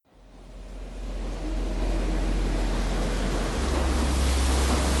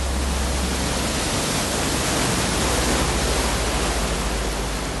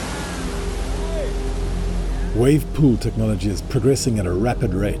Wave pool technology is progressing at a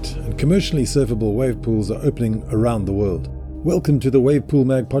rapid rate, and commercially surfable wave pools are opening around the world. Welcome to the Wave Pool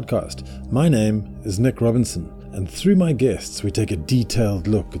Mag podcast. My name is Nick Robinson, and through my guests, we take a detailed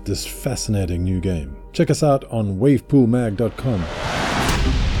look at this fascinating new game. Check us out on wavepoolmag.com.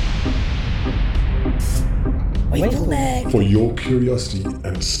 Wavepool Mag. For your curiosity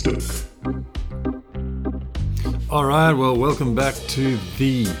and stoke. All right, well, welcome back to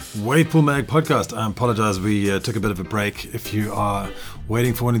the Wavepool Mag podcast. I apologize, we took a bit of a break. If you are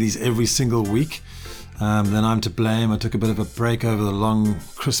waiting for one of these every single week, then I'm to blame. I took a bit of a break over the long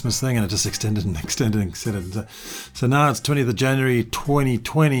Christmas thing, and it just extended. So now it's 20th of January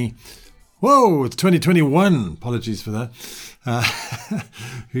 2020. Whoa, it's 2021. Apologies for that.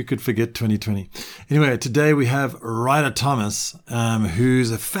 Who could forget 2020? Anyway, today we have Ryder Thomas,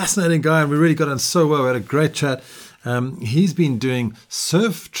 who's a fascinating guy, and we really got on so well. We had a great chat. He's been doing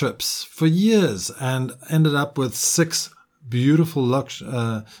surf trips for years and ended up with 6 beautiful,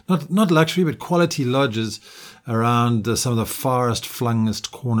 not luxury, but quality lodges around some of the farthest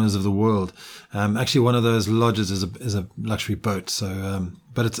flungest corners of the world. Actually, one of those lodges is a luxury boat. So,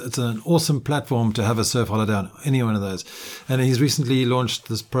 but it's an awesome platform to have a surf holiday on any one of those. And he's recently launched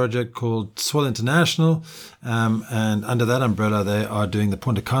this project called Swell International, and under that umbrella, they are doing the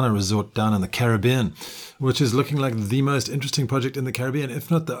Punta Cana resort down in the Caribbean, which is looking like the most interesting project in the Caribbean,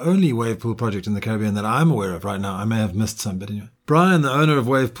 if not the only wave pool project in the Caribbean that I'm aware of right now. I may have missed some, but anyway. Brian, the owner of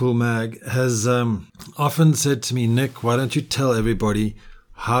Wave Pool Mag, has often said to me, Nick, why don't you tell everybody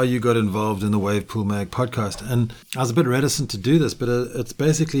how you got involved in the Wave Pool Mag podcast? And I was a bit reticent to do this, but it's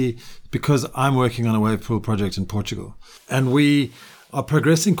basically because I'm working on a wave pool project in Portugal. And we are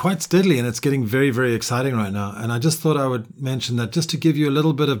progressing quite steadily, and it's getting very, very exciting right now. And I just thought I would mention that just to give you a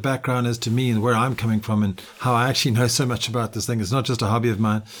little bit of background as to me and where I'm coming from and how I actually know so much about this thing. It's not just a hobby of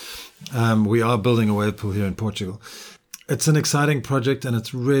mine. We are building a wave pool here in Portugal. It's an exciting project, and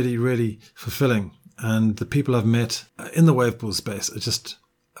it's really, really fulfilling. And the people I've met in the wave pool space are just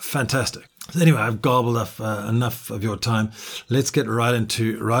fantastic. So anyway, I've gobbled up enough of your time. Let's get right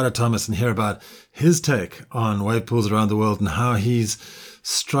into Ryder Thomas and hear about his take on wave pools around the world and how he's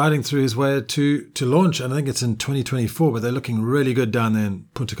striding through his way to launch. And I think it's in 2024, but they're looking really good down there in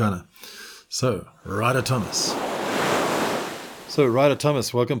Punta Cana. So, Ryder Thomas. So, Ryder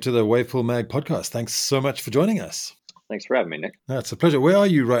Thomas, welcome to the Wave Pool Mag podcast. Thanks so much for joining us. Thanks for having me, Nick. No, it's a pleasure. Where are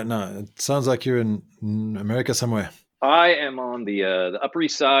you right now? It sounds like you're in America somewhere. I am on the Upper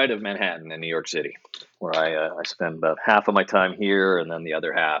East Side of Manhattan in New York City, where I spend about half of my time here, and then the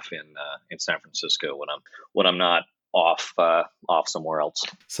other half in San Francisco when I'm not off somewhere else.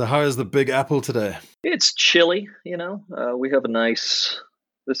 So how is the Big Apple today? It's chilly, you know. We have a nice.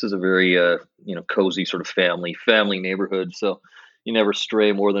 This is a very cozy sort of family neighborhood, so you never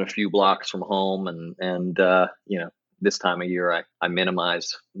stray more than a few blocks from home, and this time of year I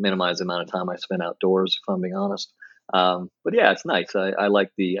minimize the amount of time I spend outdoors, if I'm being honest. But yeah, it's nice. I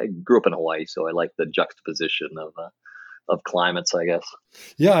grew up in Hawaii, so I like the juxtaposition of climates, I guess.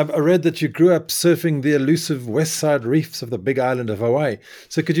 Yeah, I read that you grew up surfing the elusive west side reefs of the Big Island of Hawaii.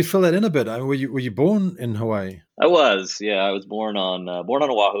 So could you fill that in a bit? I mean, were you born in Hawaii? I was, yeah. I was born on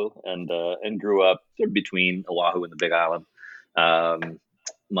Oahu and grew up sort of between Oahu and the Big Island.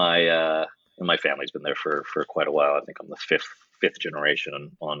 My family's been there for quite a while. I think I'm the fifth generation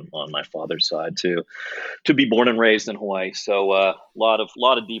on my father's side to be born and raised in Hawaii. So a lot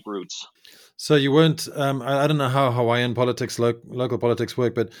of deep roots. So you weren't. I don't know how Hawaiian politics, local politics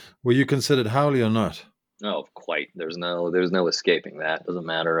work, but were you considered haole or not? No, quite. There's no escaping that. Doesn't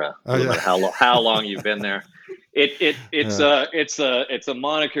matter. Doesn't matter how long you've been there. It's a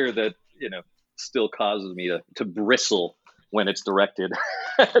moniker that still causes me to bristle when it's directed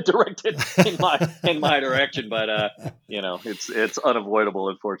in my direction, but it's unavoidable,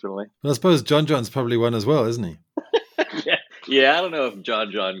 unfortunately. Well, I suppose John's probably one as well, isn't he? yeah. I don't know if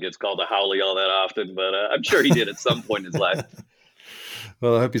John gets called a haole all that often, but I'm sure he did at some point in his life.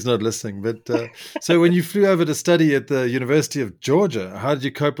 Well, I hope he's not listening. But so when you flew over to study at the University of Georgia, how did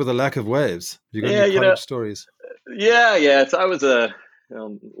you cope with the lack of waves? You got any college stories? Yeah. I was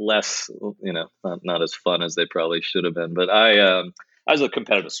less, not as fun as they probably should have been. But I was a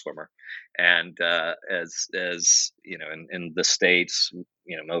competitive swimmer, and as you know, in the States,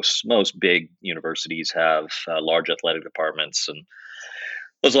 most big universities have large athletic departments, and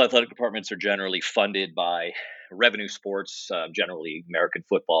those athletic departments are generally funded by revenue sports, generally American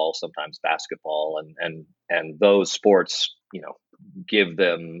football, sometimes basketball, and those sports, give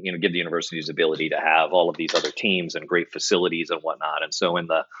the universities ability to have all of these other teams and great facilities and whatnot. And so in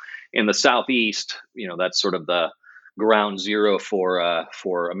the Southeast, that's sort of the ground zero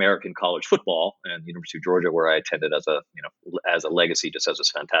for American college football, and University of Georgia, where I attended as a legacy, just as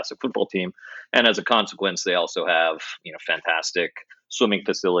a fantastic football team, and as a consequence, they also have fantastic swimming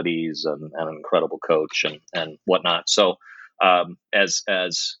facilities and an incredible coach and whatnot. So as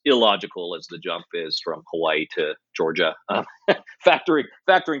illogical as the jump is from Hawaii to Georgia,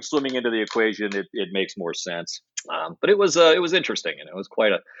 factoring swimming into the equation, it makes more sense. But it was interesting, and it was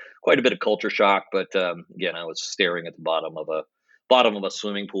quite a bit of culture shock. But again, I was staring at the bottom of a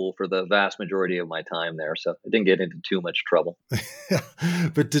swimming pool for the vast majority of my time there, so I didn't get into too much trouble.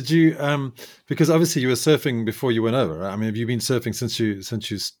 But did you? Because obviously you were surfing before you went over, right? I mean, have you been surfing since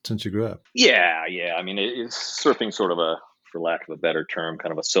you grew up? Yeah. I mean, it's surfing sort of for lack of a better term,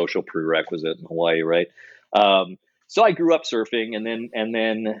 kind of a social prerequisite in Hawaii, right? So I grew up surfing, and then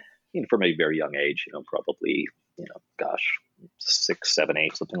from a very young age, probably gosh, 6, 7,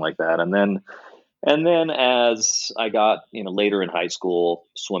 8, something like that, and then as I got later in high school,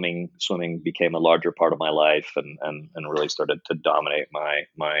 swimming became a larger part of my life, and really started to dominate my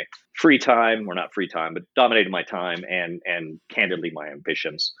free time, or not free time, but dominated my time and candidly my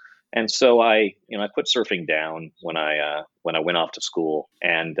ambitions. And so I put surfing down when I went off to school,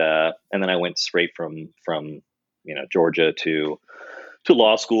 and then I went straight from Georgia to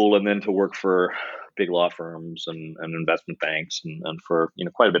law school, and then to work for big law firms and investment banks, and for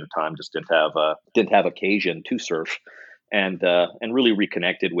quite a bit of time just didn't have occasion to surf, and really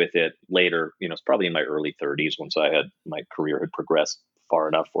reconnected with it later. It's probably in my early 30s, once my career had progressed far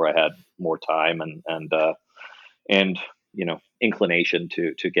enough where I had more time and inclination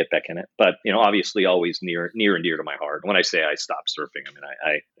to get back in it. But obviously always near and dear to my heart. When I say I stopped surfing, I mean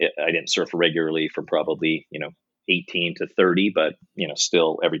I didn't surf regularly from probably 18 to 30, but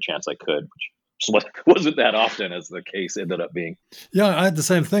still every chance I could, which wasn't that often, as the case ended up being. Yeah, I had the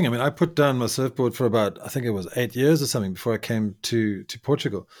same thing. I mean, I put down my surfboard for about, I think it was 8 years or something before I came to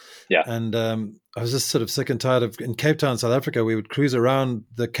Portugal. Yeah. And I was just sort of sick and tired of, in Cape Town, South Africa, we would cruise around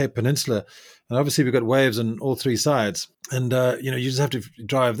the Cape Peninsula, and obviously we've got waves on all three sides. And, you just have to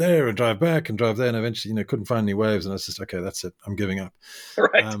drive there and drive back and drive there. And eventually, couldn't find any waves. And I was just, okay, that's it. I'm giving up.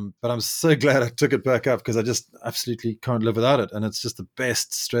 Right. But I'm so glad I took it back up, because I just absolutely can't live without it. And it's just the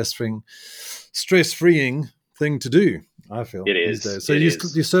best stress-freeing thing to do, I feel. It is. These days. So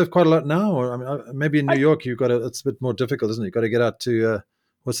you surf quite a lot now? Or I mean, maybe in New York, it's a bit more difficult, isn't it? You've got to get out to...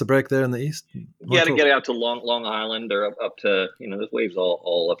 what's the break there in the east? Yeah, to get out to Long Island, or up to there's waves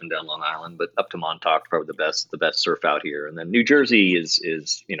all up and down Long Island, but up to Montauk, probably the best surf out here. And then New Jersey is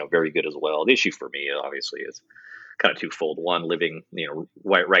very good as well. The issue for me, obviously, is kind of twofold. One, living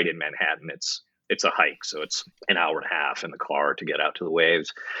right in Manhattan, it's a hike, so it's an hour and a half in the car to get out to the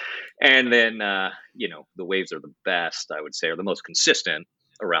waves. And then the waves are the best, I would say, are the most consistent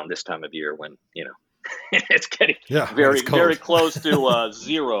around this time of year, when it's getting very close to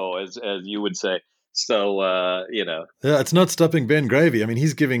zero, as you would say. So yeah, it's not stopping Ben Gravy. I mean,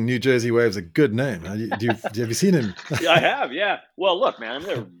 he's giving New Jersey waves a good name. Have you seen him? I have, yeah. Well, look, man,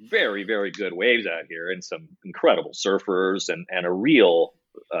 there are very, very good waves out here, and some incredible surfers, and a real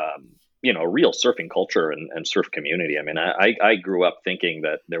real surfing culture and surf community. I mean, I grew up thinking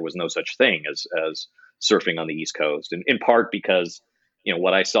that there was no such thing as surfing on the East Coast, and in part because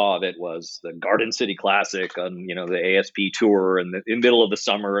what I saw of it was the Garden City Classic on, the ASP tour, and in the middle of the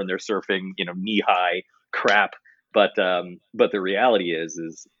summer, and they're surfing, knee high crap. But the reality is,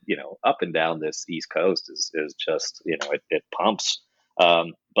 up and down this East Coast is just, it pumps.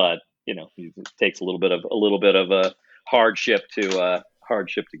 But it takes a little bit of a hardship to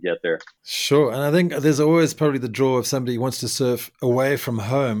get there. Sure. And I think there's always probably the draw if somebody wants to surf away from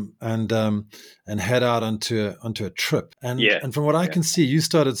home and head out onto a trip. And from what I can see, you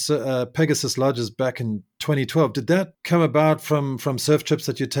started Pegasus Lodges back in 2012. Did that come about from surf trips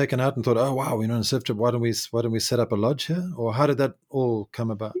that you'd taken out and thought, oh wow, on a surf trip, why don't we set up a lodge here? Or how did that all come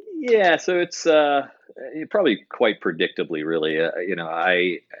about? Yeah, so it's probably quite predictably, really.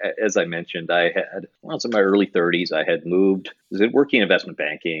 As I mentioned, I was in my early 30s. I had moved. I was working in investment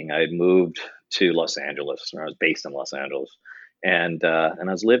banking. I had moved to Los Angeles, or I was based in Los Angeles, and I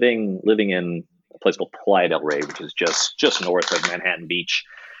was living in a place called Playa del Rey, which is just north of Manhattan Beach.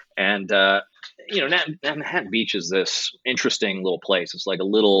 And Manhattan Beach is this interesting little place. It's like a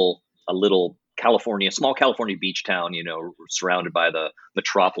little small California beach town, surrounded by the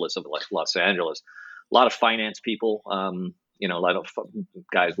metropolis of Los Angeles. A lot of finance people, a lot of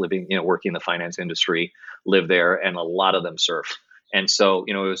guys living, working in the finance industry live there, and a lot of them surf. And so,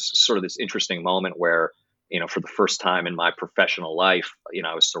 it was sort of this interesting moment where, for the first time in my professional life,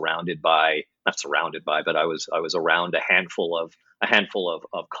 I was but I was around a handful of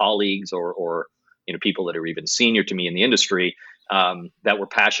colleagues or people that are even senior to me in the industry, that were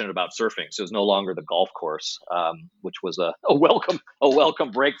passionate about surfing. So it was no longer the golf course, which was a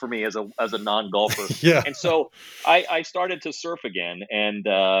welcome break for me as a non-golfer. Yeah. And so I started to surf again, and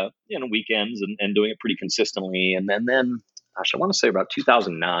weekends and doing it pretty consistently. And then gosh, I want to say about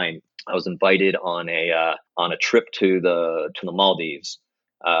 2009, I was invited on a trip to the Maldives,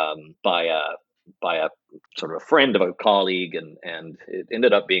 by a sort of a friend of a colleague, and it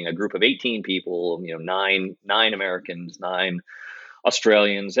ended up being a group of 18 people, nine Americans, 9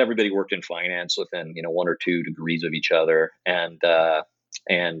 Australians. Everybody worked in finance within 1 or 2 degrees of each other, and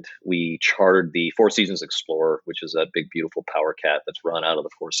we chartered the Four Seasons Explorer, which is that big beautiful power cat that's run out of the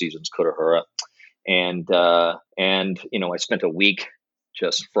Four Seasons Kutahora, and I spent a week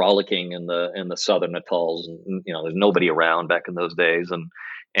just frolicking in the southern atolls, and there's nobody around back in those days,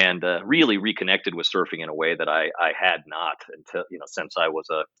 and really reconnected with surfing in a way that I had not until since I was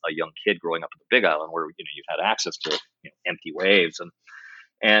a young kid growing up in the Big Island, where you've had access to empty waves,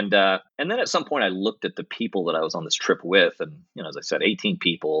 and then at some point I looked at the people that I was on this trip with, and as I said, 18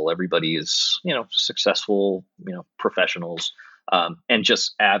 people, everybody is successful professionals, and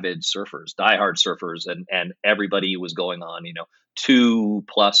just avid surfers, diehard surfers, and everybody was going on 2+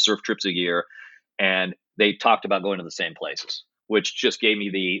 surf trips a year, and they talked about going to the same places, which just gave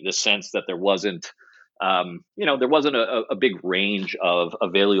me the sense that there wasn't a big range of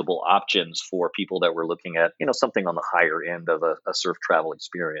available options for people that were looking at something on the higher end of a surf travel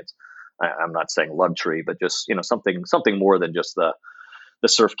experience. I'm not saying luxury, but just something more than just the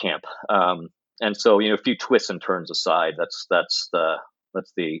surf camp. And so a few twists and turns aside, that's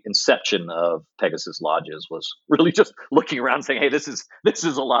the inception of Pegasus Lodges, was really just looking around and saying, hey, this is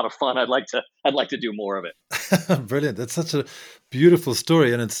a lot of fun. I'd like to do more of it. Brilliant. That's such a beautiful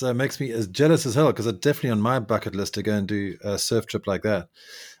story. And it makes me as jealous as hell, because it's definitely on my bucket list to go and do a surf trip like that.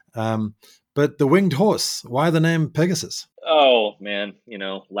 But the winged horse, why the name Pegasus? Oh man,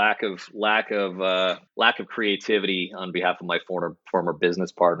 lack of creativity on behalf of my former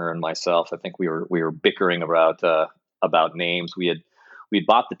business partner and myself. I think we were bickering about names. We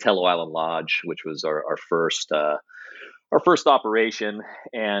bought the Tello Island Lodge, which was our first operation,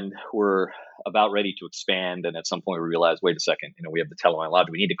 and we're about ready to expand. And at some point we realized, wait a second, we have the Tello Island Lodge.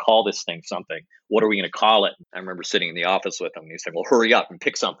 We need to call this thing something. What are we going to call it? I remember sitting in the office with him, and he said, well, hurry up and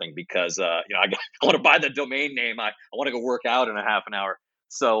pick something, because I want to buy the domain name. I want to go work out in a half an hour.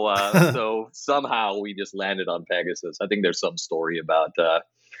 So so somehow we just landed on Pegasus. I think there's some story about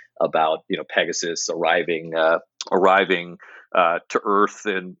Pegasus arriving to Earth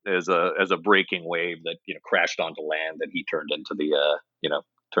and as a breaking wave that crashed onto land, and he turned into the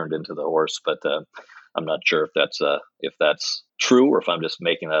horse. But I'm not sure if that's true, or if I'm just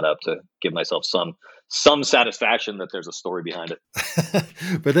making that up to give myself some satisfaction that there's a story behind it.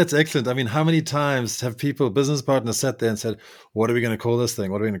 But that's excellent. I mean, how many times have business partners sat there and said, what are we going to call this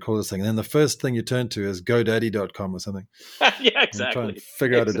thing? What are we going to call this thing? And then the first thing you turn to is GoDaddy.com or something. Yeah, exactly. Try and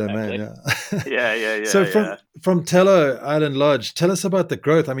figure out a domain. Yeah. Yeah. So from Tello Island Lodge, tell us about the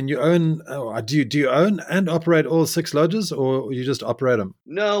growth. I mean, you own, do you own and operate all 6 lodges, or you just operate them?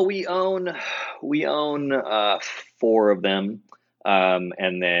 No, we own 4 of them.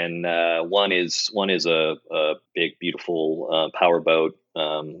 And then one is a big, beautiful powerboat,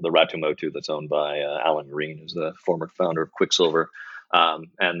 the Ratu Motu, that's owned by Alan Green, who's the former founder of Quicksilver.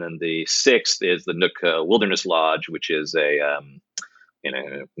 And then the 6th is the Nook Wilderness Lodge, which is an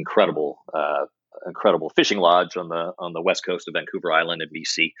incredible fishing lodge on the west coast of Vancouver Island in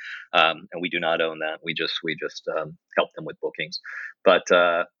BC. And we do not own that. We just help them with bookings. But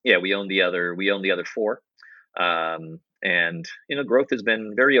we own the other 4. And growth has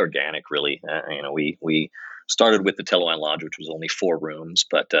been very organic, really. We started with the Tello Island Lodge, which was only 4 rooms,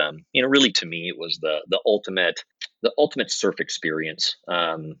 but really, to me, it was the ultimate surf experience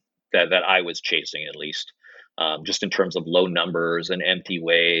that I was chasing, at least, just in terms of low numbers and empty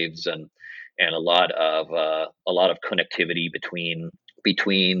waves, and a lot of connectivity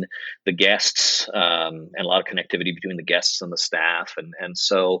between the guests, and a lot of connectivity between the guests and the staff, and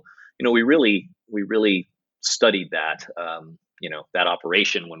so we really studied that that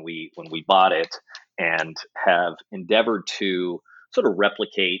operation when we bought it, and have endeavored to sort of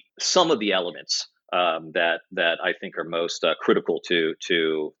replicate some of the elements that I think are most critical to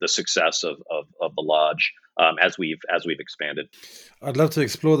the success of the lodge as we've expanded. I'd love to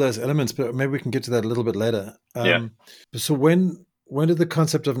explore those elements, but maybe we can get to that a little bit later. So when did the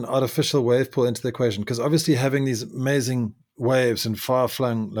concept of an artificial wave pool into the equation? Because obviously having these amazing waves in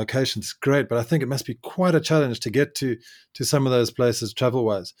far-flung locations is great, but I think it must be quite a challenge to get to some of those places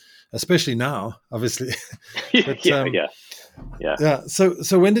travel-wise, especially now, obviously. But, Yeah. Yeah.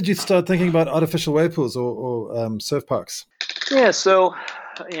 So when did you start thinking about artificial wave pools or surf parks? Yeah. So,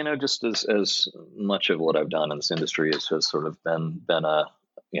 just as much of what I've done in this industry has sort of been a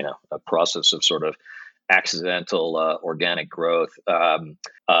process of sort of accidental organic growth. A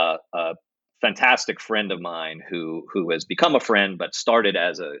fantastic friend of mine who has become a friend, but started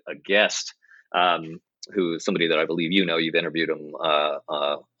as a guest. Who is somebody that I believe you've interviewed him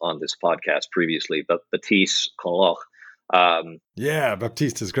on this podcast previously, but Baptiste Conloch. Yeah,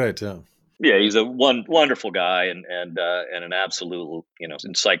 Baptiste is great. Yeah. Yeah, he's a wonderful guy and an absolute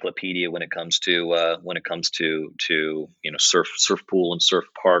encyclopedia when it comes to surf pool and surf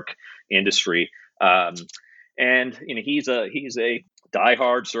park industry. Um, and he's a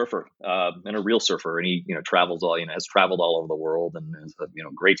diehard surfer and a real surfer, and he travels all has traveled all over the world and is a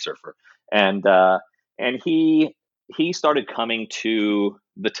great surfer. And he started coming to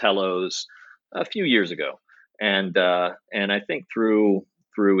the Tellos a few years ago, and I think through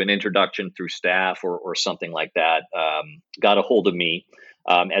an introduction through staff or something like that, got a hold of me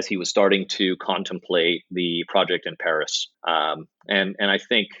as he was starting to contemplate the project in Paris. And I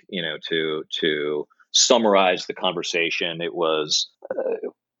think to summarize the conversation, it was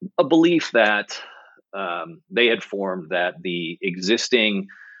a belief that they had formed that the existing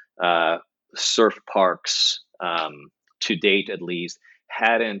surf parks, to date at least,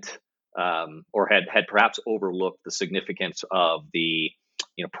 hadn't or had perhaps overlooked the significance of the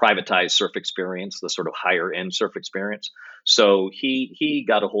privatized surf experience, the sort of higher end surf experience. So he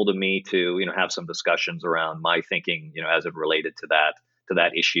got a hold of me to have some discussions around my thinking, as it related to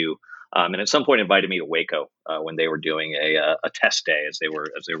that issue. And at some point invited me to Waco when they were doing a test day as they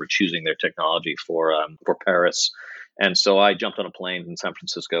were choosing their technology for Paris. And so I jumped on a plane in San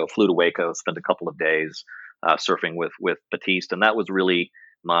Francisco, flew to Waco, spent a couple of days surfing with Baptiste, and that was really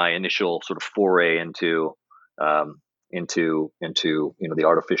my initial sort of foray into the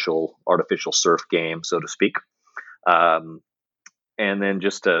artificial surf game, so to speak. And then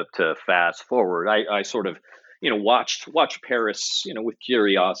just to fast forward, I sort of watched Paris with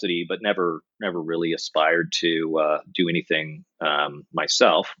curiosity, but never really aspired to do anything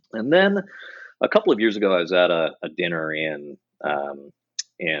myself. And then a couple of years ago, I was at a dinner in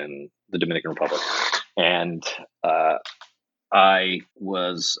the Dominican Republic, and I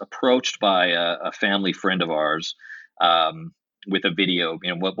was approached by a family friend of ours with a video,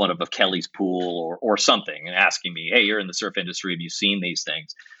 one of Kelly's pool or something, and asking me, "Hey, you're in the surf industry. Have you seen these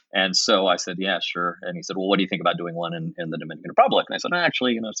things?" And so I said, "Yeah, sure." And he said, "Well, what do you think about doing one in the Dominican Republic?" And I said,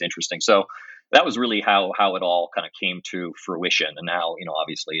 "Actually, it's interesting." So that was really how it all kind of came to fruition. And now,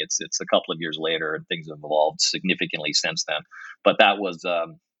 obviously, it's a couple of years later, and things have evolved significantly since then. But that was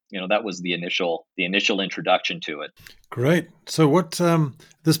the initial introduction to it. Great. So what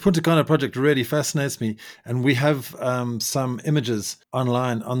this Punta Cana project really fascinates me, and we have some images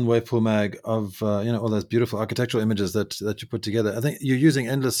online on Wavepool Mag of all those beautiful architectural images that you put together. I think you're using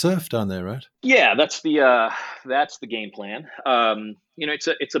Endless Surf down there, right? Yeah, that's the game plan.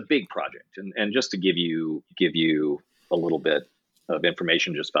 It's a big project, and just to give you a little bit of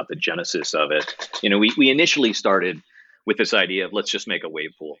information just about the genesis of it, we initially started with this idea of let's just make a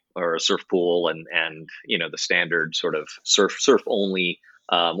wave pool or a surf pool, and the standard sort of surf only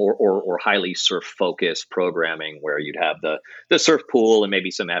or highly surf focused programming where you'd have the surf pool and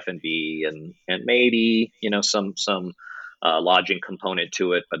maybe some F&B and maybe some lodging component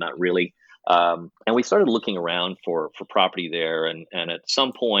to it, but not really. And we started looking around for property there, and at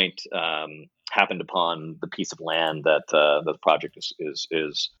some point happened upon the piece of land that the project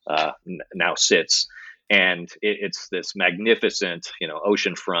is now sits. And it's this magnificent,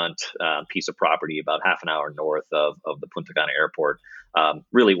 oceanfront piece of property about half an hour north of the Punta Cana airport.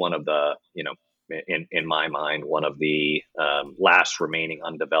 Really one of the, in my mind, one of the last remaining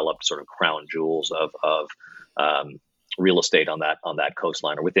undeveloped sort of crown jewels of real estate on that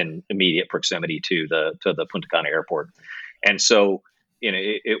coastline, or within immediate proximity to the Punta Cana airport. And so,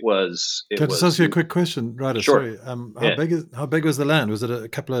 it was. Can I just ask you a quick question, Ryder? Sure. Sorry. How big was the land? Was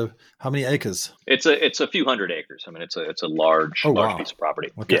it how many acres? It's a few hundred acres. I mean, it's a large piece of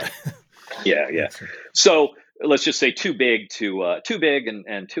property. Okay. Yeah. So let's just say too big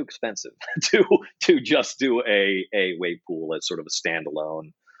and too expensive to just do a wave pool as sort of a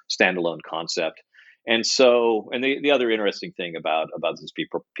standalone concept. And so, and the other interesting thing about this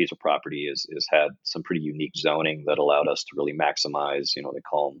piece of property is had some pretty unique zoning that allowed us to really maximize, they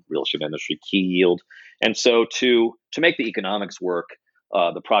call them real estate industry key yield. And so to make the economics work,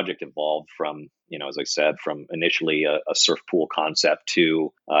 the project evolved from, as I said, from initially a surf pool concept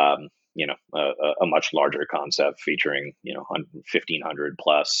to a much larger concept featuring 1,500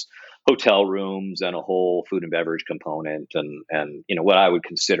 plus hotel rooms and a whole food and beverage component, and what I would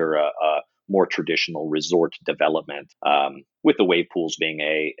consider a more traditional resort development, with the wave pools being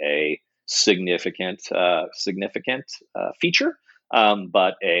a significant feature,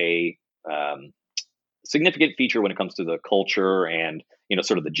 but a significant feature when it comes to the culture and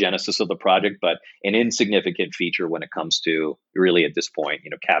sort of the genesis of the project, but an insignificant feature when it comes to really at this point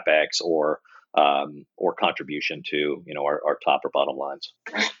capex or contribution to our top or bottom lines.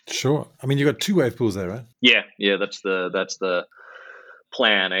 Sure. I mean, you got two wave pools there, right? Yeah. That's the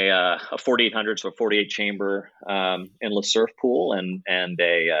plan. A 4,800, so a 48 chamber endless surf pool, and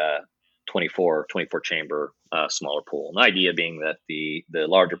a 24 chamber smaller pool. And the idea being that the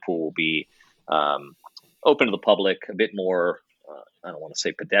larger pool will be open to the public, a bit more, I don't want to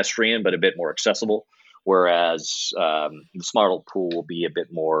say pedestrian, but a bit more accessible. Whereas the smaller pool will be a bit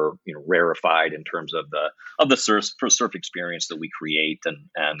more, rarefied in terms of the surf experience that we create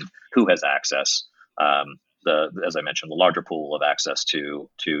and who has access. As I mentioned, the larger pool will have access to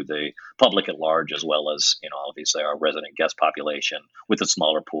the public at large, as well as obviously our resident guest population, with the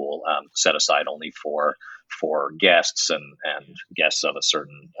smaller pool set aside only for guests and guests of a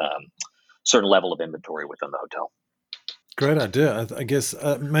certain level of inventory within the hotel. Great idea. I guess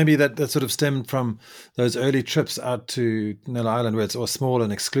maybe that sort of stemmed from those early trips out to Nella Island, where it's all small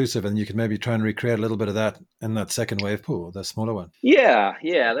and exclusive, and you could maybe try and recreate a little bit of that in that second wave pool, the smaller one. Yeah,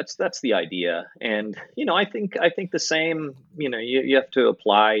 that's the idea. And I think the same. You have to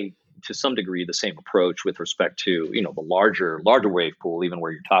apply to some degree the same approach with respect to the larger wave pool, even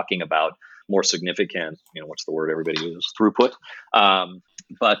where you're talking about more significant. What's the word everybody uses? Throughput.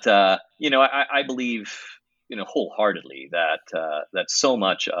 But I believe wholeheartedly that so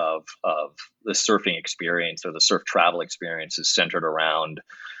much of the surfing experience or the surf travel experience is centered around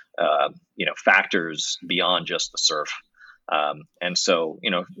factors beyond just the surf, and so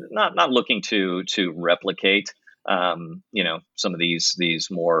not looking to replicate some of these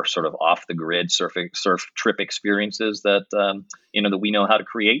more sort of off the grid surf trip experiences that that we know how to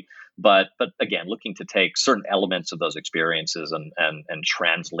create. But again, looking to take certain elements of those experiences and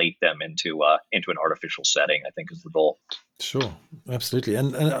translate them into an artificial setting, I think, is the goal. Sure, absolutely,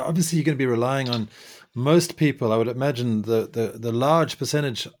 and obviously you're going to be relying on most people. I would imagine the large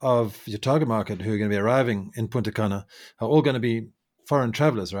percentage of your target market who are going to be arriving in Punta Cana are all going to be foreign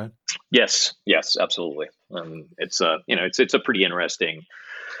travelers, right? Yes, absolutely. It's a pretty interesting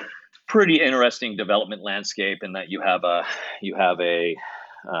development landscape in that you have a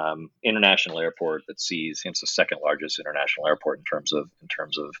international airport that sees it's the second largest international airport in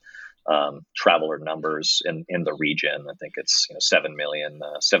terms of traveler numbers in the region. I think it's 7 million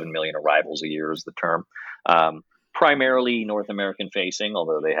arrivals a year is the term. Primarily North American facing,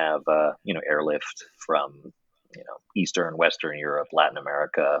 although they have airlift from Eastern, Western Europe, Latin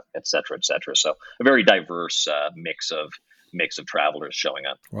America, et cetera, et cetera. So a very diverse mix of travelers showing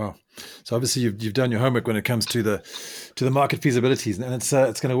up. Wow! So obviously you've done your homework when it comes to the market feasibilities, and it's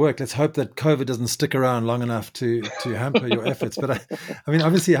going to work. Let's hope that COVID doesn't stick around long enough to hamper your efforts. But I mean,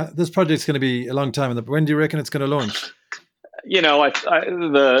 obviously this project's going to be a long time. When do you reckon it's going to launch?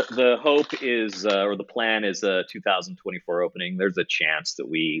 The hope is, or the plan is, a 2024 opening. There's a chance that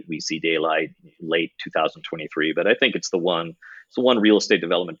we see daylight late 2023, but I think it's the one real estate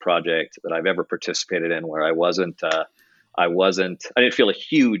development project that I've ever participated in where I didn't feel a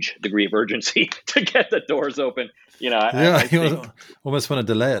huge degree of urgency to get the doors open. You almost want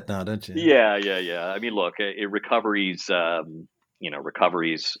to delay it now, don't you? Yeah. I mean, look, recoveries, as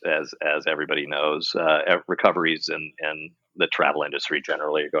everybody knows, recoveries in the travel industry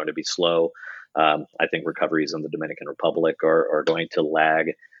generally are going to be slow. I think recoveries in the Dominican Republic are going to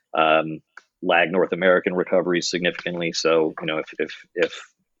lag North American recoveries significantly. So,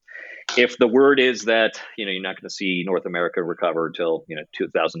 if the word is that you're not going to see North America recover until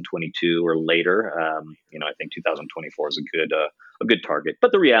 2022 or later, I think 2024 is a good target.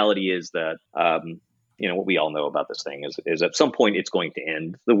 But the reality is that what we all know about this thing is at some point it's going to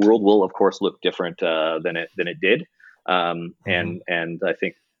end. The world will, of course, look different than it did, and I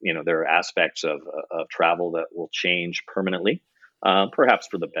think there are aspects of travel that will change permanently, perhaps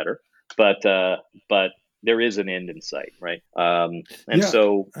for the better, but there is an end in sight, right?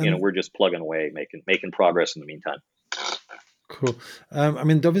 So we're just plugging away, making progress in the meantime. Cool. I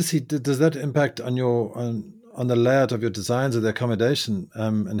mean, obviously, does that impact on on the layout of your designs of the accommodation?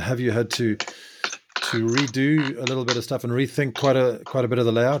 And have you had to redo a little bit of stuff and rethink quite a bit of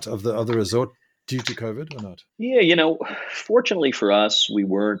the layout of the resort due to COVID or not? Yeah, fortunately for us, we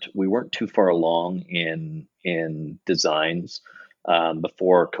weren't too far along in designs.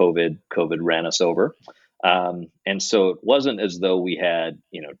 before COVID ran us over. And so it wasn't as though we had,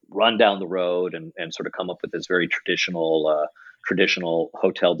 run down the road and sort of come up with this very traditional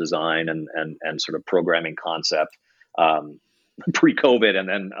hotel design and sort of programming concept pre-COVID, and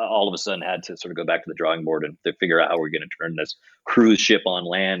then all of a sudden had to sort of go back to the drawing board and to figure out how we're going to turn this cruise ship on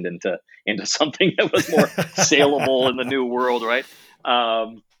land into something that was more saleable in the new world, right?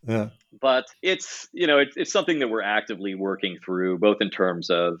 Yeah. But it's something that we're actively working through, both in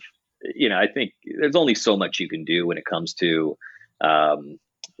terms of, I think there's only so much you can do when it comes to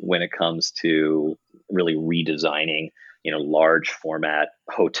really redesigning, large format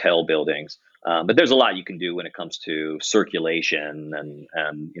hotel buildings. But there's a lot you can do when it comes to circulation and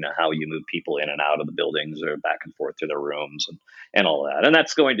how you move people in and out of the buildings or back and forth to their rooms and all that. And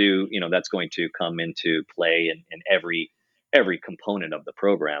that's going to come into play in every component of the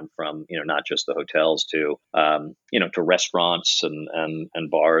program, from not just the hotels to to restaurants and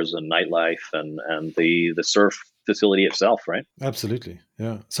bars and nightlife and the surf facility itself, right? Absolutely.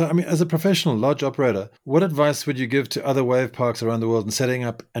 Yeah. So, I mean, as a professional lodge operator, what advice would you give to other wave parks around the world in setting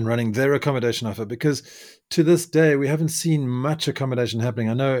up and running their accommodation offer? Because to this day, we haven't seen much accommodation happening.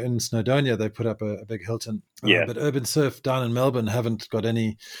 I know in Snowdonia, they put up a big Hilton, but Urban Surf down in Melbourne haven't got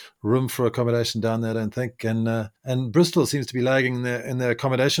any room for accommodation down there, I don't think. And Bristol seems to be lagging in their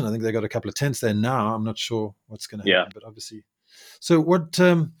accommodation. I think they got a couple of tents there now. I'm not sure what's going to happen, but obviously. So what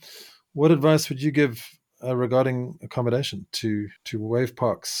advice would you give regarding accommodation to wave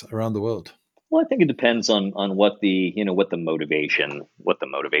parks around the world? Well, I think it depends on what the motivation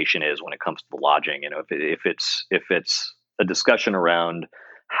is when it comes to the lodging. If it's a discussion around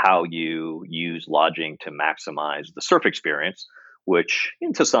how you use lodging to maximize the surf experience, which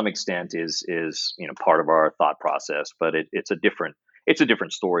to some extent is part of our thought process, but it's a different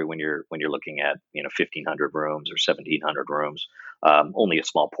story when you're looking at 1,500 rooms or 1,700 rooms. Only a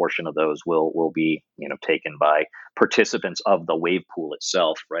small portion of those will be taken by participants of the wave pool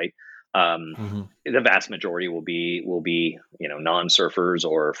itself, right? The vast majority will be non-surfers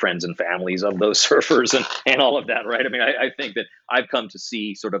or friends and families of those surfers and all of that, right? I mean, I think that I've come to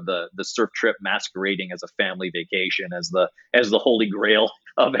see sort of the surf trip masquerading as a family vacation, as the holy grail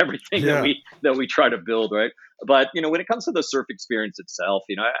of everything that we try to build, right? But when it comes to the surf experience itself,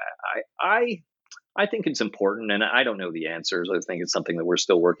 I think it's important, and I don't know the answers. I think it's something that we're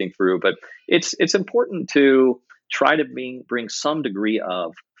still working through, but it's important to try to bring some degree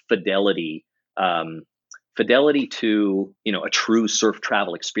of fidelity to a true surf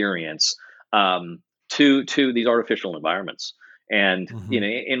travel experience to these artificial environments. And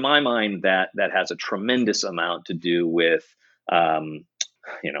in my mind, that has a tremendous amount to do with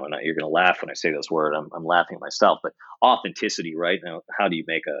and you're going to laugh when I say this word. I'm laughing at myself, but authenticity, right? Now, how do you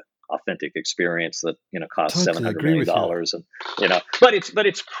make a authentic experience that costs $700 million, and but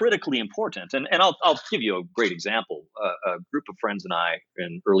it's critically important. And I'll give you a great example. A group of friends and I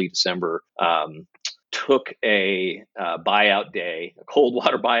in early December took a buyout day, a cold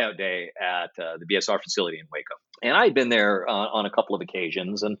water buyout day at the BSR facility in Waco. And I had been there on a couple of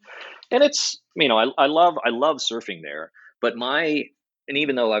occasions, and it's I love surfing there, but and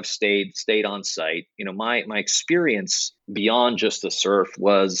even though I've stayed on site, my experience beyond just the surf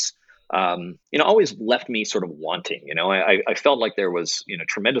was, always left me sort of wanting. I felt like there was,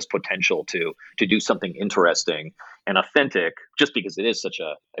 tremendous potential to do something interesting and authentic, just because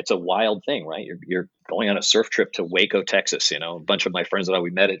it's a wild thing, right? You're going on a surf trip to Waco, Texas. A bunch of my friends and I,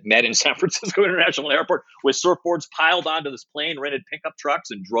 we met in San Francisco International Airport with surfboards piled onto this plane, rented pickup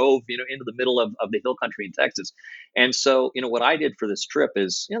trucks, and drove, into the middle of the hill country in Texas. And so, what I did for this trip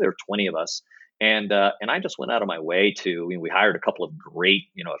is, there were 20 of us. And I just went out of my way to, we hired a couple of great,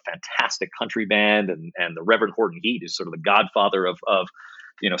 a fantastic country band, and the Reverend Horton Heat is sort of the godfather of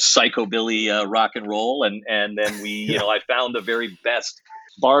psychobilly rock and roll. And then we, I found the very best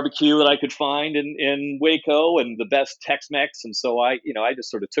barbecue that I could find in Waco, and the best Tex-Mex. And so I just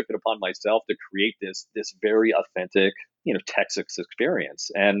sort of took it upon myself to create this very authentic, Texas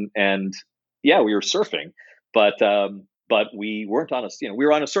experience. And yeah, we were surfing, but we weren't on we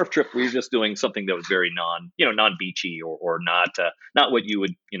were on a surf trip. We were just doing something that was very non-beachy or not what you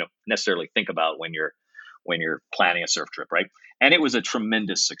would, necessarily think about when you're planning a surf trip, right? And it was a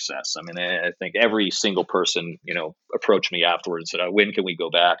tremendous success. I mean, I think every single person, approached me afterwards and said, when can we go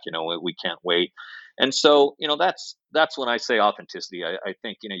back? We can't wait. And so, that's when I say authenticity. I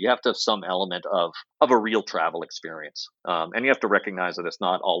think, you have to have some element of a real travel experience. And you have to recognize that it's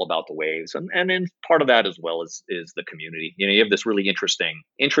not all about the waves. And then part of that as well is the community. You have this really interesting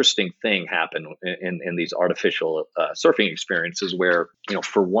thing happen in these artificial surfing experiences where,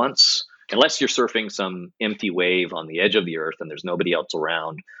 for once, unless you're surfing some empty wave on the edge of the earth and there's nobody else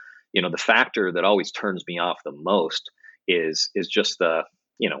around, the factor that always turns me off the most is just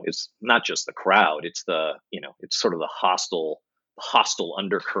it's not just the crowd. It's it's sort of the hostile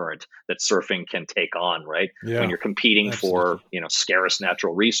undercurrent that surfing can take on, right? Yeah, When you're competing absolutely. for, scarce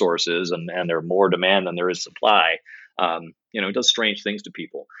natural resources and there are more demand than there is supply, it does strange things to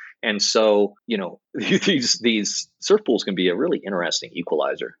people. And so, these surf pools can be a really interesting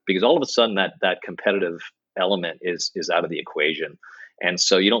equalizer because all of a sudden that competitive element is out of the equation. And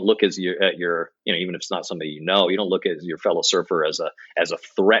so you don't look at your, even if it's not somebody you don't look at your fellow surfer as a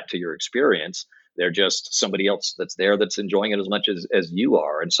threat to your experience. They're just somebody else that's there that's enjoying it as much as you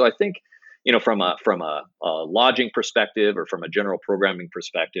are. And so I think, from a lodging perspective or from a general programming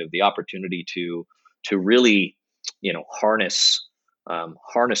perspective, the opportunity to really, harness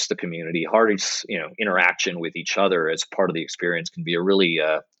the community, harness interaction with each other as part of the experience can be a really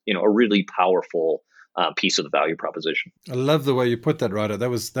powerful piece of the value proposition. I love the way you put that, Ryder. That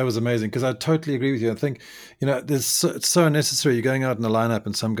was amazing because I totally agree with you. I think it's so unnecessary. You're going out in a lineup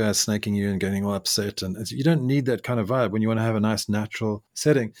and some guy's snaking you and getting all upset, and you don't need that kind of vibe when you want to have a nice natural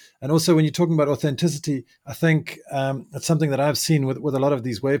setting. And also when you're talking about authenticity, I think it's something that I've seen with a lot of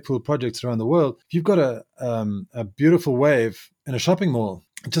these wave pool projects around the world. If you've got a beautiful wave in a shopping mall,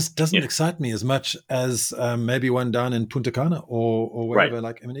 it just doesn't Yeah. excite me as much as maybe one down in Punta Cana or Right. wherever.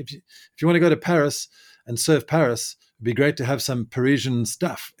 Like, I mean, if you want to go to Paris and surf Paris, it'd be great to have some Parisian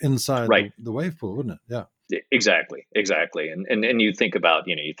stuff inside Right. the wave pool, wouldn't it? Yeah. Exactly. And you think about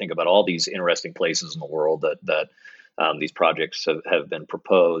all these interesting places in the world that these projects have been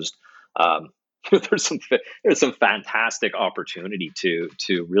proposed. Um, there's some fantastic opportunity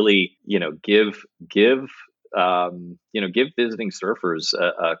to really give visiting surfers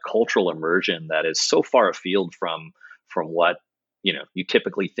a cultural immersion that is so far afield from what you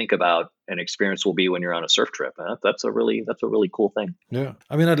typically think about an experience will be when you're on a surf trip. And that's a really cool thing. Yeah.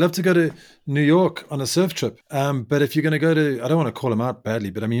 I mean, I'd love to go to New York on a surf trip. But if you're going to go to, I don't want to call them out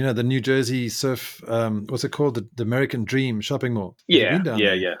badly, but I mean, the New Jersey surf, what's it called? The American Dream shopping mall. Have you Yeah, been down yeah,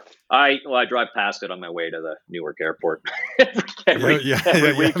 there? yeah. I drive past it on my way to the Newark airport every, Yeah,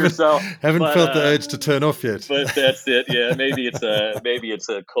 every week or so. Haven't But felt the urge to turn off yet. but that's it. Yeah, maybe it's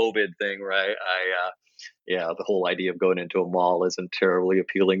a COVID thing, right? Yeah, the whole idea of going into a mall isn't terribly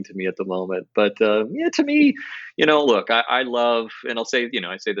appealing to me at the moment. But yeah, to me, look, I love, and I'll say,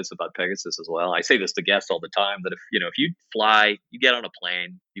 I say this about Pegasus as well. I say this to guests all the time that if you fly, you get on a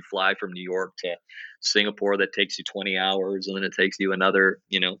plane, you fly from New York to Singapore, that takes you 20 hours, and then it takes you another,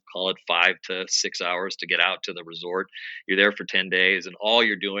 call it 5 to 6 hours to get out to the resort. You're there for 10 days, and all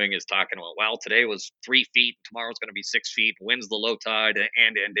you're doing is talking about, well, today was 3 feet, tomorrow's going to be 6 feet, when's the low tide,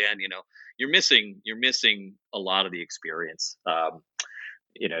 and you're missing a lot of the experience.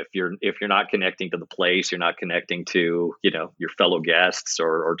 If you're not connecting to the place, you're not connecting to your fellow guests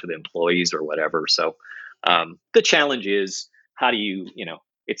or to the employees or whatever. So the challenge is, how do you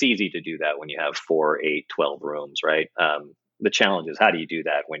it's easy to do that when you have 4, 8, 12 rooms, right? The challenge is, how do you do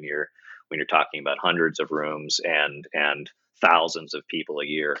that when you're talking about hundreds of rooms and thousands of people a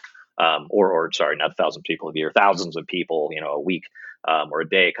year, or sorry, not thousands of people a year, thousands of people a week, or a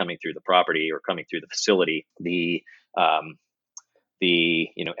day coming through the property or coming through the facility. The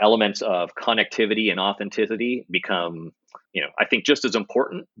elements of connectivity and authenticity become, I think, just as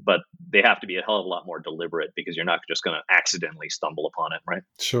important, but they have to be a hell of a lot more deliberate, because you're not just going to accidentally stumble upon it, right?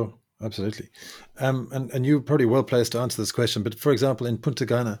 Sure, absolutely. And you're probably well placed to answer this question. But for example, in Punta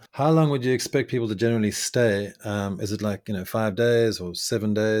Cana, how long would you expect people to generally stay? Is it like 5 days or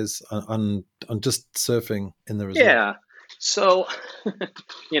 7 days on just surfing in the resort? Yeah. So,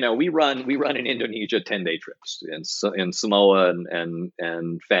 we run in Indonesia 10-day trips, in Samoa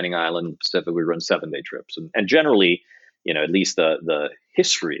and Fanning Island Pacific, we run 7-day trips, and generally, at least the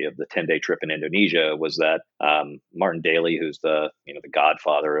history of the 10-day trip in Indonesia was that Martin Daly, who's the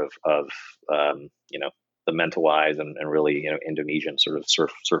godfather of the Mentawais and really Indonesian sort of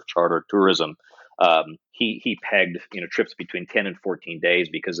surf charter tourism. He pegged trips between 10 and 14 days,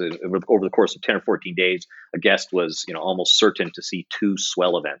 because over the course of 10 or 14 days, a guest was almost certain to see 2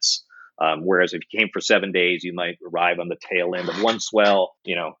 swell events. Whereas if you came for 7 days, you might arrive on the tail end of one swell,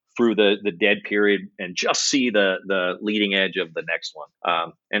 through the dead period, and just see the leading edge of the next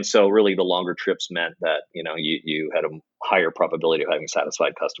one. And so really the longer trips meant that you had a higher probability of having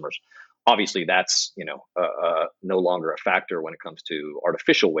satisfied customers. Obviously, that's no longer a factor when it comes to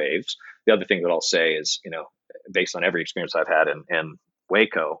artificial waves. The other thing that I'll say is, based on every experience I've had in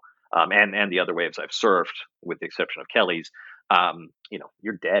Waco, and the other waves I've surfed, with the exception of Kelly's,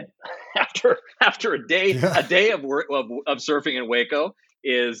 you're dead after a day Yeah. a day of work of surfing in Waco.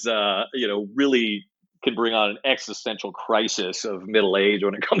 is really can bring on an existential crisis of middle age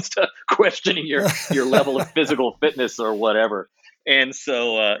when it comes to questioning your level of physical fitness or whatever. And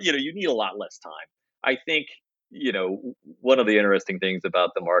so you need a lot less time. I think one of the interesting things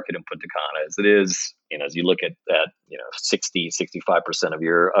about the market in Punta Cana is it is, as you look at that, 65% of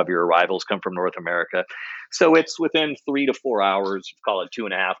your arrivals come from North America. So it's within 3 to 4 hours, call it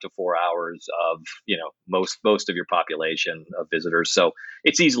 2.5 to 4 hours of, most of your population of visitors. So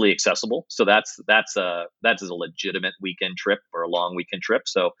it's easily accessible. So that's a legitimate weekend trip or a long weekend trip.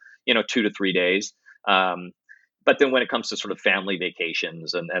 So, 2 to 3 days. But then when it comes to sort of family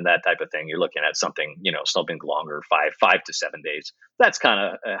vacations and that type of thing, you're looking at something longer, 5 to 7 days. That's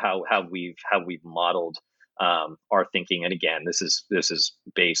kind of how we've modeled our thinking. And again, this is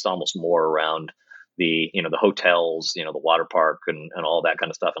based almost more around the hotels, the water park and all that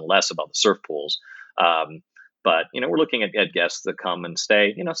kind of stuff, and less about the surf pools. But we're looking at guests that come and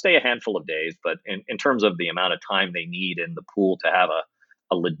stay a handful of days. But in terms of the amount of time they need in the pool to have a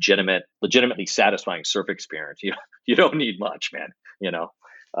legitimately satisfying surf experience, you don't need much, man. Yeah,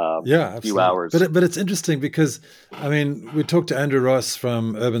 a few absolutely. hours. But it's interesting because we talked to Andrew Ross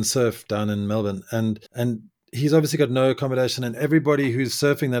from Urban Surf down in Melbourne, and he's obviously got no accommodation, and everybody who's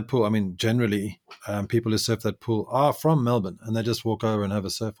surfing that pool, generally people who surf that pool are from Melbourne, and they just walk over and have a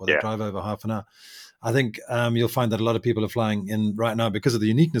surf, or they drive over half an hour. I think you'll find that a lot of people are flying in right now because of the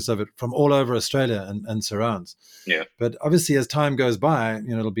uniqueness of it from all over Australia and surrounds. Yeah. But obviously, as time goes by,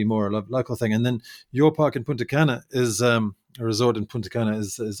 it'll be more a local thing. And then your park in Punta Cana is a resort in Punta Cana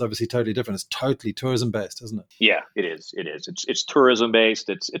is obviously totally different. It's totally tourism based, isn't it? Yeah, it is. It's tourism based.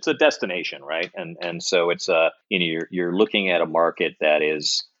 It's a destination, right? And so it's you're looking at a market that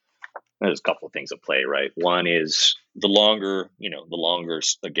is. There's a couple of things at play, right? One is the longer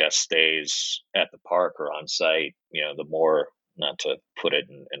a guest stays at the park or on site, the more, not to put it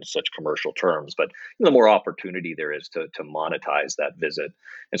in such commercial terms, but the more opportunity there is to monetize that visit.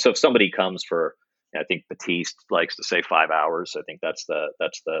 And so if somebody comes for, I think Batiste likes to say 5 hours. I think that's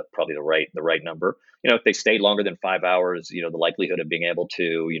probably the right number. If they stay longer than 5 hours, the likelihood of being able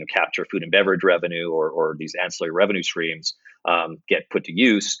to, capture food and beverage revenue or these ancillary revenue streams get put to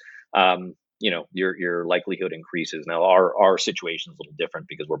use. Your likelihood increases. Now our situation is a little different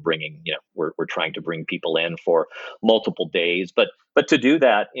because we're bringing, we're trying to bring people in for multiple days, but to do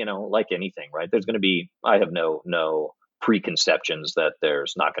that, like anything, right? There's going to be, I have no preconceptions that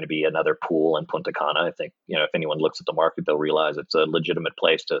there's not going to be another pool in Punta Cana. I think, if anyone looks at the market, they'll realize it's a legitimate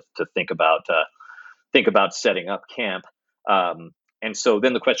place to think about setting up camp. And so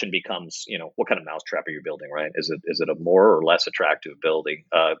then the question becomes, what kind of mousetrap are you building, right? Is it a more or less attractive building,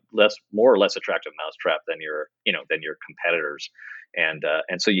 more or less attractive mousetrap than your competitors, and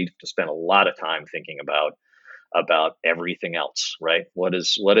so you have to spend a lot of time thinking about everything else, right? What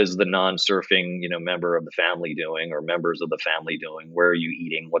is the non-surfing member of the family doing, or members of the family doing? Where are you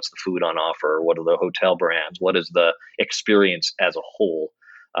eating? What's the food on offer? What are the hotel brands? What is the experience as a whole?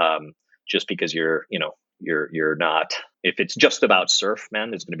 Just because you're not, if it's just about surf,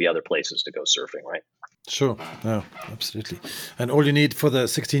 man, there's going to be other places to go surfing, right? Sure. No, absolutely. And all you need for the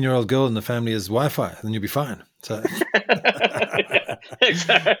 16-year-old girl in the family is Wi-Fi, and you'll be fine. So.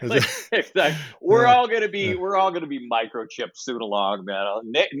 Exactly. We're all going to be microchipped soon along, man.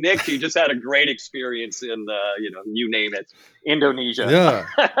 Nick, you just had a great experience in you name it, Indonesia. Yeah.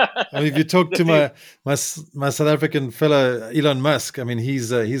 If you talk to my South African fellow Elon Musk,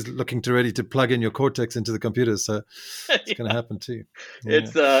 he's looking ready to plug in your Cortex into the computer, so it's going to happen too. Yeah.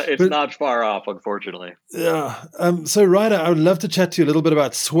 It's not far off, unfortunately. Yeah. So Ryder, I would love to chat to you a little bit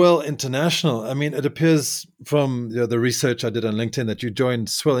about Swell International. It appears from the research I did on LinkedIn that you joined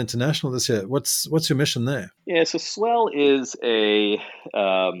Swell International this year. What's your mission there? Yeah, so Swell is a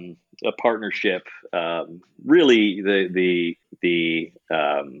partnership. Really, the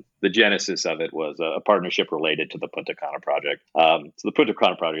genesis of it was a partnership related to the Punta Cana project. So the Punta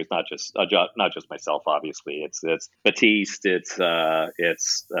Cana project is not just myself, obviously. It's Batiste. It's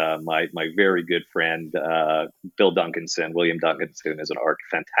my very good friend Bill Duncanson. William Duncanson is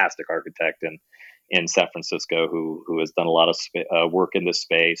fantastic architect in San Francisco who has done a lot of work in this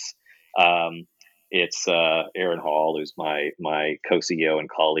space. It's Aaron Hall, who's my co-CEO and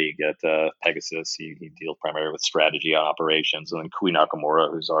colleague at Pegasus. He deals primarily with strategy and operations, and then Kui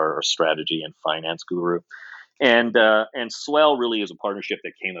Nakamura, who's our strategy and finance guru. And Swell really is a partnership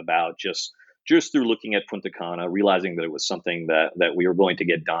that came about just through looking at Punta Cana, realizing that it was something that we were going to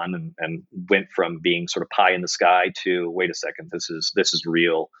get done, and went from being sort of pie in the sky to, wait a second, this is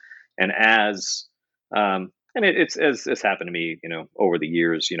real. And it's as happened to me, over the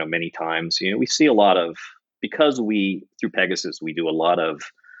years, many times, we see a lot of because we through Pegasus we do a lot of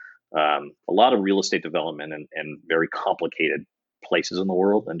real estate development and very complicated places in the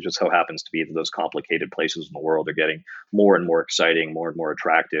world, and just so happens to be that those complicated places in the world are getting more and more exciting, more and more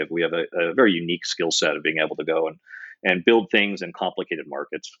attractive. We have a very unique skill set of being able to go and build things in complicated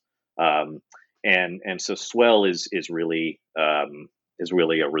markets. And so Swell is really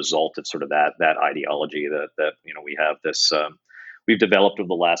a result of sort of that ideology that we have this we've developed over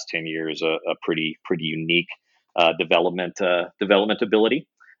the last 10 years a pretty unique development ability.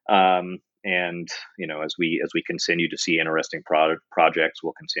 And as we continue to see interesting projects,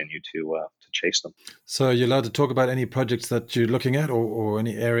 we'll continue to chase them. So are you allowed to talk about any projects that you're looking at, or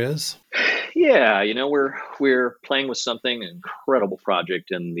any areas? Yeah, we're playing with something, an incredible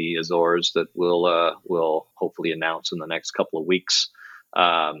project in the Azores that we'll hopefully announce in the next couple of weeks.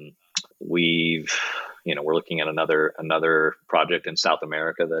 We're looking at another project in South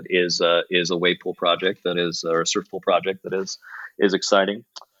America that is a wave pool project or a surf pool project that is exciting.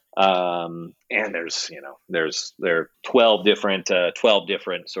 And there are 12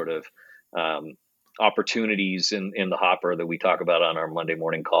 different sort of opportunities in the hopper that we talk about on our Monday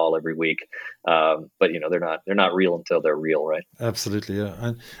morning call every week. But they're not real until they're real, right? Absolutely, yeah.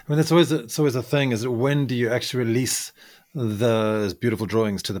 And I mean, it's always a thing. Is when do you actually release those beautiful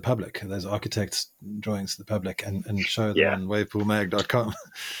drawings to the public, those architects' drawings to the public, and show them on wavepoolmag.com?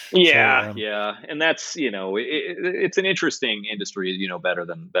 Yeah, yeah, and that's it's an interesting industry, better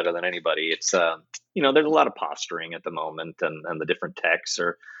than anybody. It's there's a lot of posturing at the moment, and the different techs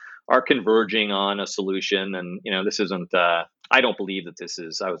are converging on a solution, and this isn't. I don't believe that this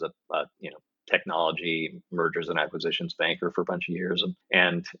is. I was a technology mergers and acquisitions banker for a bunch of years,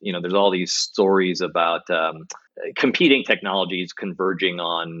 and there's all these stories about competing technologies converging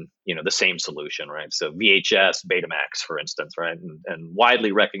on the same solution, right? So VHS, Betamax, for instance, right, and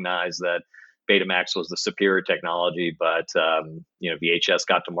widely recognized that Betamax was the superior technology, but VHS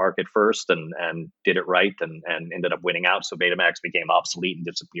got to market first and did it right and ended up winning out, so Betamax became obsolete and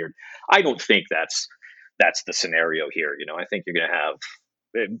disappeared. I don't think that's the scenario here. I think you're going to have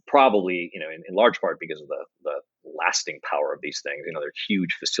probably, in large part because of the lasting power of these things. They're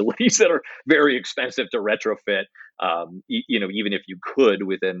huge facilities that are very expensive to retrofit. Even if you could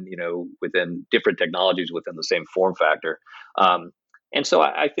within different technologies within the same form factor. And so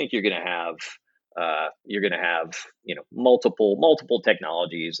I think you're going to have multiple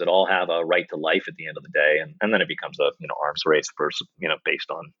technologies that all have a right to life at the end of the day, and then it becomes a arms race based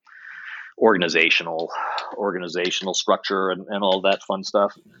on organizational structure and all that fun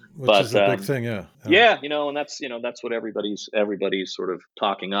stuff. Which is a big thing, yeah. Yeah, and that's what everybody's sort of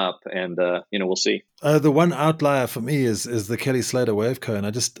talking up, and we'll see. The one outlier for me is the Kelly Slater Waveco, and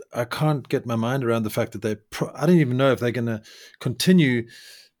I can't get my mind around the fact that I don't even know if they're going to continue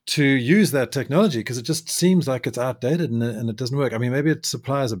to use that technology, because it just seems like it's outdated and it doesn't work. I mean, maybe it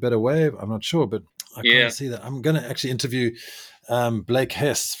supplies a better wave. I'm not sure, but I can't see that. I'm going to actually interview Blake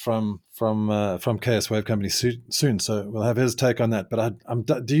Hess from KS Wave Company soon, so we'll have his take on that. But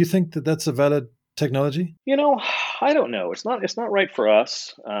do you think that that's a valid technology? I don't know. It's not right for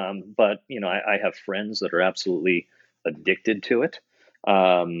us. But I have friends that are absolutely addicted to it.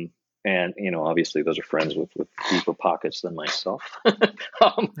 And obviously those are friends with deeper pockets than myself.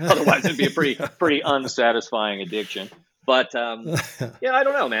 Otherwise it'd be a pretty unsatisfying addiction. But I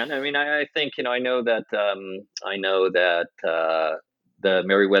don't know, man. I mean, I think I know that the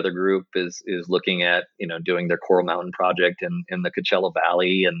Merriweather Group is looking at doing their Coral Mountain project in the Coachella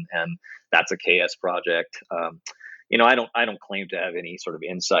Valley, and that's a KS project. I don't claim to have any sort of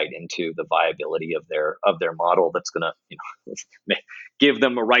insight into the viability of their model that's going to give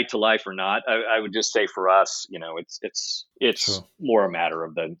them a right to life or not. I would just say for us, it's sure. More a matter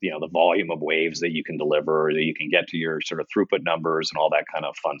of the volume of waves that you can deliver, that you can get to your sort of throughput numbers and all that kind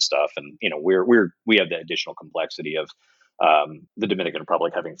of fun stuff. And we have the additional complexity of the Dominican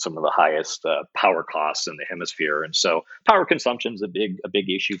Republic having some of the highest power costs in the hemisphere, and so power consumption is a big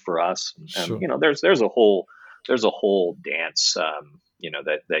issue for us. And sure. There's a whole dance,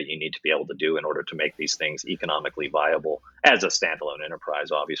 that you need to be able to do in order to make these things economically viable as a standalone enterprise,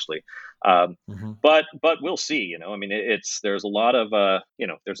 obviously. But we'll see. I mean, there's a lot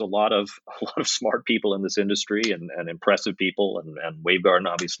of smart people in this industry and impressive people, and Wavegarden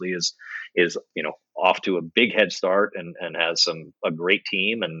obviously is off to a big head start and has a great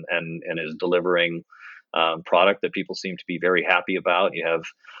team and is delivering product that people seem to be very happy about. You have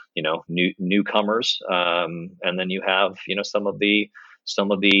newcomers, and then you have some of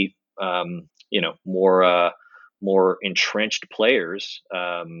the more entrenched players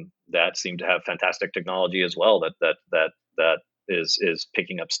that seem to have fantastic technology as well that is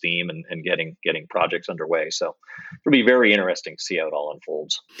picking up steam and getting projects underway. So it'll be very interesting to see how it all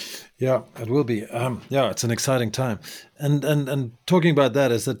unfolds. Yeah, it will be. Yeah, it's an exciting time. And talking about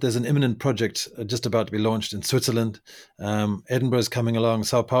that is that there's an imminent project just about to be launched in Switzerland. Edinburgh is coming along.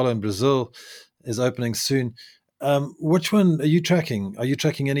 Sao Paulo in Brazil is opening soon. Which one are you tracking? Are you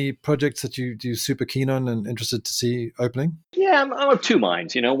tracking any projects that you're super keen on and interested to see opening? Yeah, I'm of two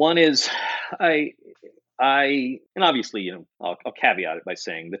minds. One is and obviously, I'll caveat it by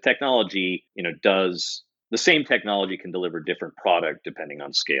saying the technology, does the same technology can deliver different product depending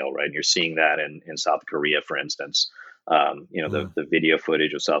on scale, right? And you're seeing that in South Korea, for instance. The video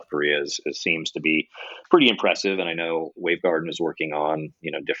footage of South Korea seems to be pretty impressive, and I know Wavegarden is working on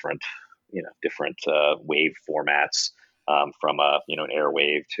different wave formats, from an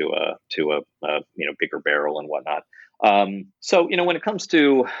airwave to a bigger barrel and whatnot. So when it comes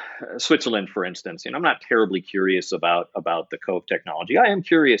to Switzerland, for instance, I'm not terribly curious about the Cove technology. I am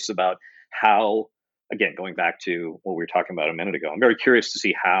curious about how, again, going back to what we were talking about a minute ago, I'm very curious to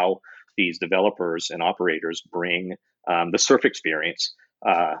see how these developers and operators bring the surf experience,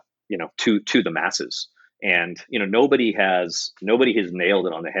 to the masses. And nobody has nailed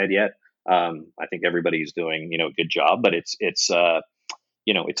it on the head yet. I think everybody's doing a good job, but it's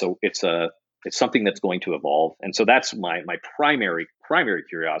something that's going to evolve. And so that's my primary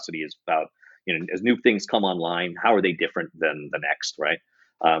curiosity is about, as new things come online, how are they different than the next, right?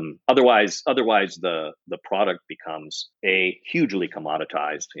 Otherwise the product becomes hugely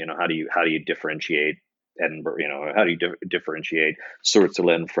commoditized. How do you differentiate Edinburgh? How do you differentiate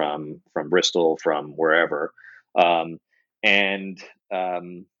Switzerland from Bristol, from wherever? And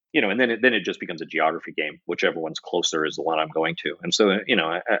then it just becomes a geography game. Whichever one's closer is the one I'm going to. And so, I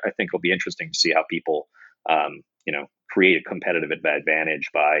think it'll be interesting to see how people, create a competitive advantage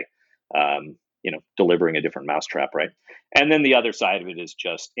by, delivering a different mousetrap, right? And then the other side of it is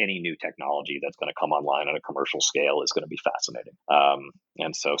just any new technology that's going to come online on a commercial scale is going to be fascinating.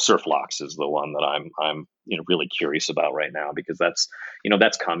 And so SurfLox is the one that I'm really curious about right now, because that's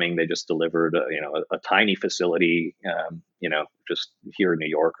coming. They just delivered a tiny facility, just here in New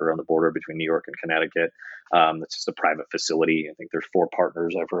York, or on the border between New York and Connecticut. It's just a private facility. I think there's 4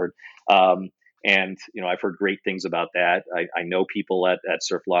 partners, I've heard. And I've heard great things about that. I know people at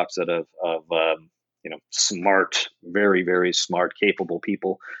SurfLox that have smart, very, very smart, capable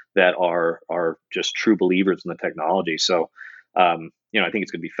people that are just true believers in the technology. So I think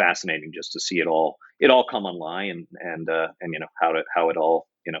it's going to be fascinating just to see it all come online, and how it all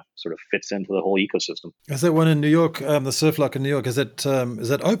sort of fits into the whole ecosystem. Is that one in New York, the SurfLock in New York? Is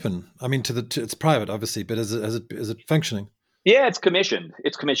that open? I mean, it's private, obviously, but is it functioning? Yeah, it's commissioned.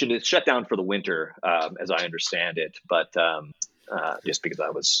 It's shut down for the winter, as I understand it. But just because I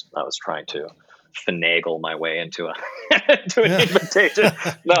was trying to finagle my way into an invitation.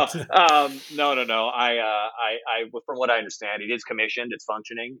 No. I from what I understand, it is commissioned. It's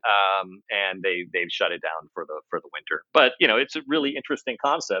functioning, and they've shut it down for the winter. But it's a really interesting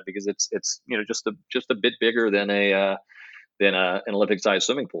concept, because it's just a bit bigger than an Olympic-sized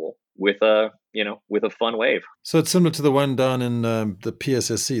swimming pool with a fun wave. So it's similar to the one down in the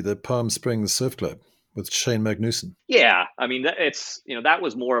PSSC, the Palm Springs Surf Club, with Shane Magnuson. Yeah, I mean, that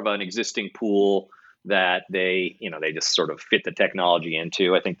was more of an existing pool that they just sort of fit the technology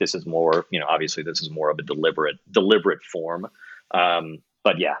into. I think this is more, obviously this is more of a deliberate form.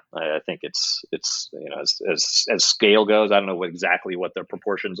 But yeah, I think it's as scale goes, I don't know exactly what the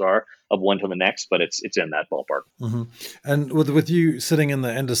proportions are of one to the next, but it's in that ballpark. Mm-hmm. And with you sitting in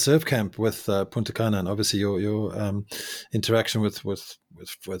the Ender Surf Camp with Punta Cana, and obviously your interaction with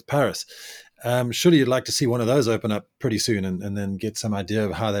Paris, surely you'd like to see one of those open up pretty soon, and then get some idea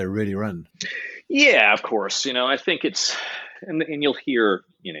of how they really run. Yeah, of course. I think it's, and you'll hear,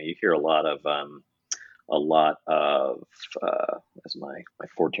 you hear a lot of, as my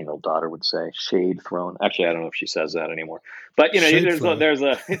 14-year-old daughter would say, shade thrown. Actually, I don't know if she says that anymore, but there's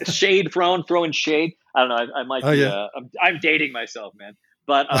a shade thrown, throwing shade. I don't know. I might be, I'm dating myself, man.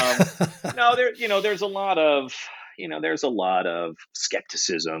 But no, there's a lot of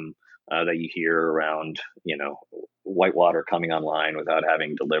skepticism that you hear around, Whitewater coming online without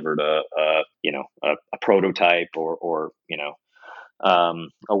having delivered a prototype or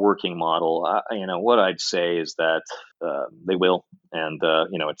a working model. What I'd say is that they will, and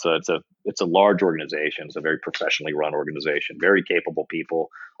it's a large organization. It's a very professionally run organization, very capable people.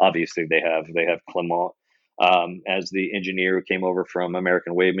 Obviously, they have Clement as the engineer who came over from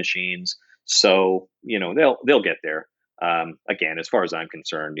American Wave Machines. So they'll get there. Again, as far as I'm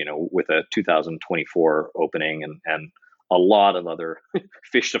concerned, with a 2024 opening and a lot of other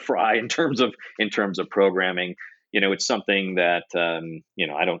fish to fry in terms of programming, it's something that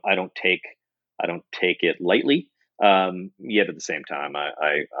I don't take it lightly. Yet at the same time,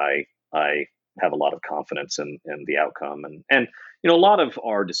 I have a lot of confidence in the outcome, and a lot of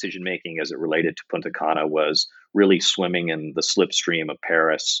our decision making as it related to Punta Cana was really swimming in the slipstream of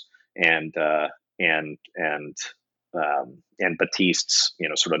Paris and Baptiste's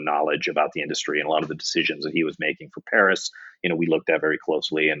sort of knowledge about the industry and a lot of the decisions that he was making for Paris. We looked at very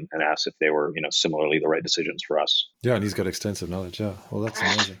closely and asked if they were similarly the right decisions for us. Yeah, and he's got extensive knowledge. Yeah, well, that's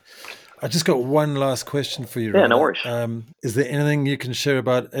amazing. I just got one last question for you. Yeah, no worries. Is there anything you can share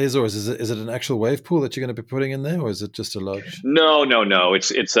about Azores? Is it an actual wave pool that you're going to be putting in there, or is it just a lodge? No.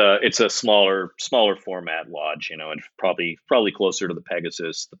 It's a smaller format lodge. And probably closer to the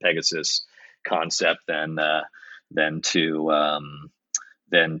Pegasus concept than to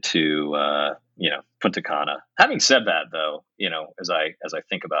Punta Cana. Having said that, though, as I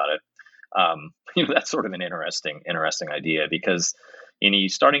think about it, that's sort of an interesting idea, because you're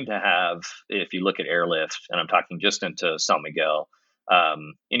starting to have, if you look at airlift, and I'm talking just into San Miguel,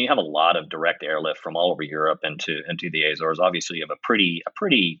 and you have a lot of direct airlift from all over Europe into the Azores. Obviously, you have a pretty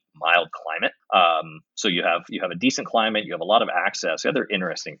mild climate, so you have a decent climate. You have a lot of access. The other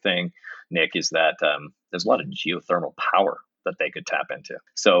interesting thing, Nick, is that there's a lot of geothermal power that they could tap into.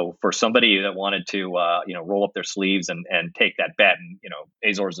 So for somebody that wanted to roll up their sleeves and take that bet, and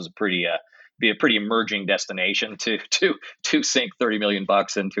Azores is be a pretty emerging destination to sink $30 million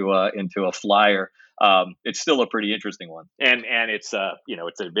into a flyer. It's still a pretty interesting one, and it's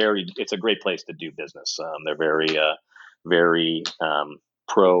it's a great place to do business. They're very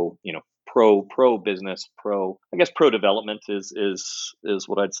pro business, pro development is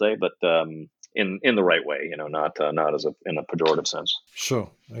what I'd say, but in the right way, not as in a pejorative sense.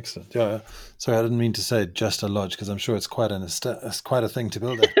 Sure, excellent. Yeah, sorry, I didn't mean to say just a lodge, because I'm sure it's quite a thing to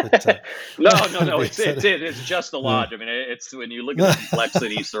build it. But, no, it's just a lodge. I mean, it's when you look at the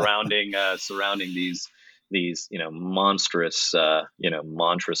complexity surrounding these monstrous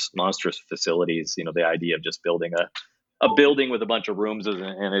facilities. The idea of just building a building with a bunch of rooms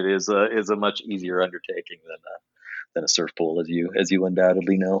is a much easier undertaking than a surf pool, as you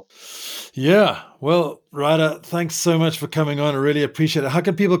undoubtedly know. Yeah. Well, Ryder, thanks so much for coming on. I really appreciate it. How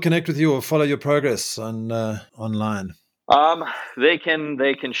can people connect with you or follow your progress online? They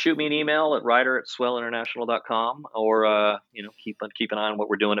can shoot me an email at ryder@swellinternational.com, or keep an eye on what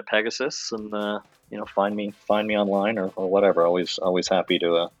we're doing at Pegasus, and find me online or whatever. Always happy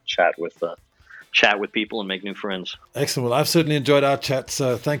to chat with people and make new friends. Excellent. Well, I've certainly enjoyed our chat,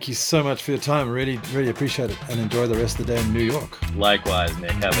 so thank you so much for your time. Really, really appreciate it, and enjoy the rest of the day in New York. Likewise,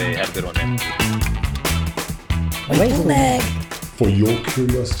 Nick. Have a good one, man. Wait Mag. For your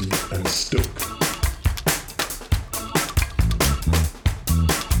curiosity and stoke.